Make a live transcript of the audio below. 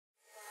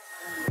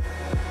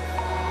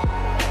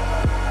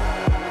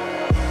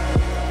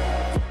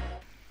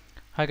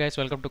Hi guys,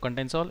 welcome to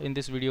ContainsAll. In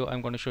this video I'm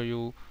going to show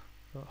you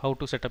how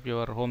to set up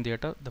your home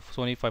theater, the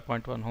Sony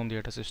 5.1 home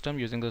theater system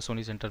using the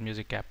Sony Center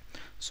Music app.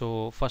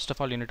 So first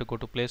of all, you need to go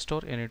to Play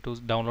Store. You need to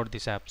download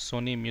this app,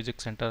 Sony Music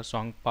Center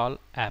Songpal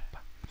app.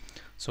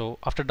 So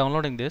after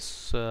downloading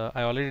this,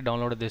 I already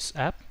downloaded this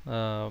app.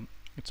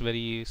 It's a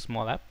very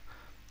small app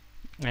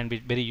and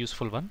very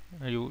useful one.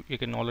 You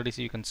can already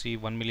see, you can see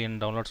 1 million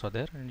downloads are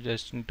there, and you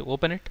just need to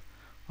open it.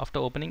 After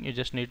opening, you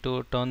just need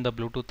to turn the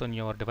Bluetooth on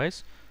your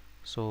device.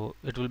 So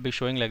it will be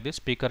showing like this,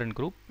 speaker and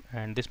group,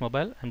 and this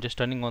mobile I'm just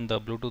turning on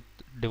the Bluetooth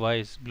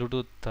device,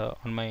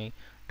 on my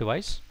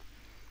device.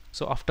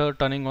 So after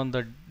turning on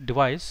the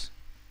device,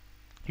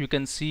 you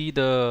can see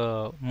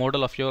the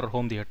model of your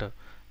home theater,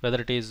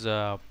 whether it is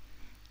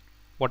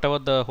whatever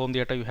the home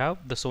theater you have,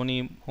 the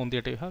Sony home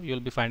theater you have, you will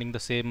be finding the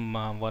same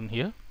one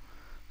here.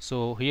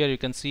 So here you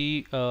can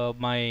see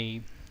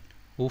my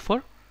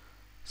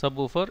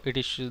subwoofer. It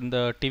is in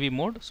the TV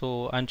mode,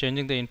 so I'm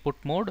changing the input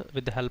mode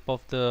with the help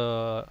of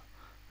the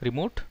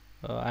remote.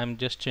 I'm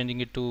just changing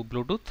it to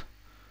Bluetooth.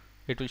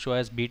 It will show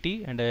as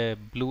BT and a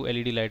blue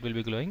LED light will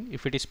be glowing.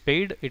 If it is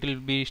paid, it will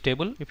be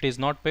stable. If it is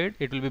not paid,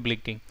 it will be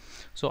blinking.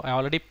 So I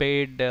already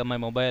paid my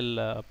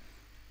mobile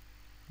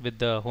with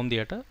the home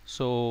theater,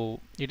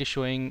 so it is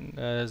showing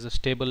as a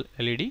stable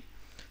LED.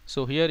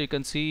 So here you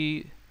can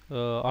see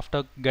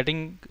after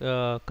getting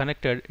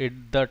connected,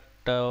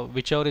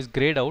 whichever is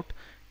grayed out,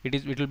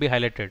 it will be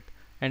highlighted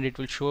and it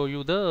will show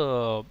you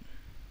the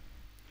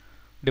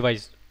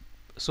device.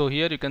 So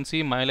here you can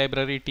see my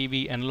library,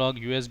 TV, analog,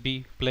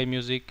 USB, play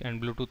music,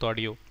 and Bluetooth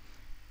audio.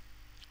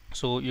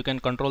 So you can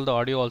control the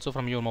audio also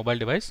from your mobile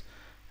device,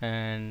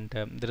 and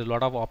there is a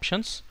lot of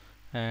options.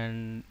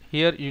 And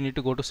here you need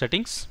to go to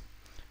settings,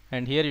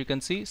 and here you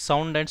can see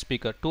sound and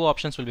speaker. Two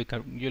options will be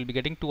you will be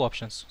getting two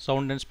options,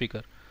 sound and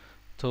speaker.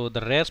 So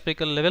the rear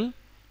speaker level,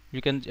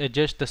 you can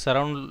adjust the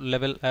surround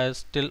level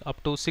as till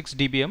up to 6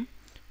 dBm.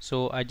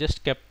 So I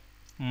just kept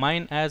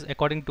mine as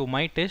according to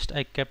my taste.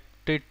 I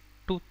kept it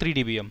to 3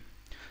 dBm.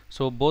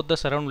 So both the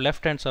surround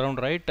left and surround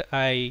right,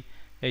 I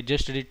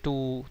adjusted it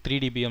to 3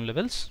 dBm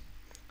levels.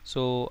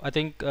 So I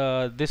think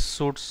this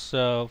suits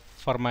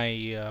for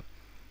my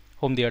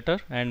home theater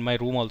and my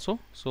room also.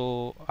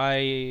 So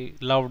I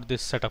loved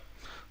this setup.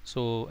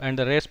 So, and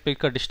the rear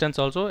speaker distance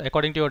also,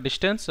 according to your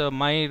distance,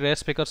 my rear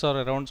speakers are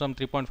around some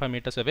 3.5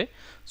 meters away.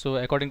 So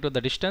according to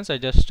the distance, I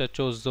just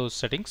chose those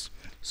settings.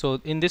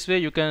 So in this way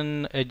you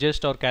can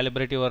adjust or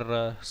calibrate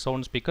your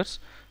sound speakers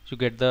to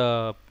get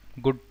the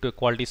good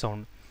quality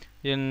sound.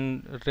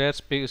 In rear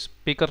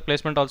speaker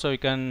placement also, you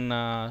can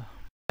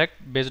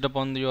select based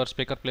upon your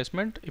speaker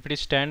placement. If it is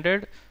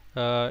standard,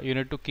 you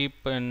need to keep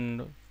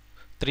in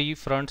 3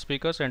 front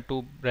speakers and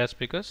 2 rear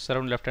speakers,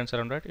 surround left and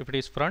surround right. If it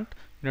is front,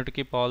 you need to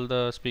keep all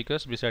the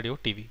speakers beside your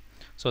TV.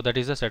 So that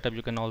is the setup.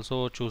 You can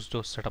also choose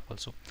those setup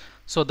also.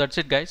 So that's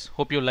it guys,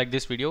 hope you like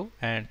this video,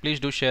 and please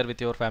do share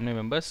with your family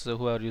members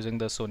who are using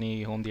the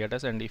Sony home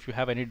theaters. And if you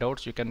have any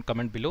doubts, you can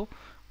comment below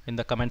in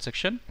the comment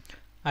section.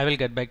 I will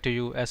get back to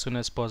you as soon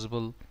as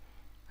possible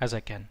as I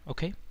can.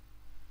 Okay,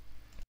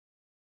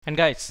 and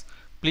guys,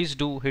 please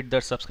do hit the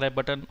subscribe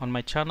button on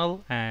my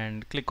channel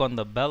and click on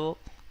the bell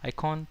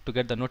icon to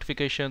get the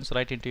notifications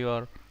right into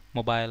your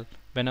mobile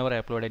whenever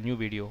I upload a new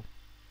video.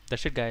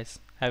 That's it guys,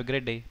 have a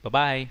great day. Bye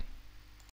bye.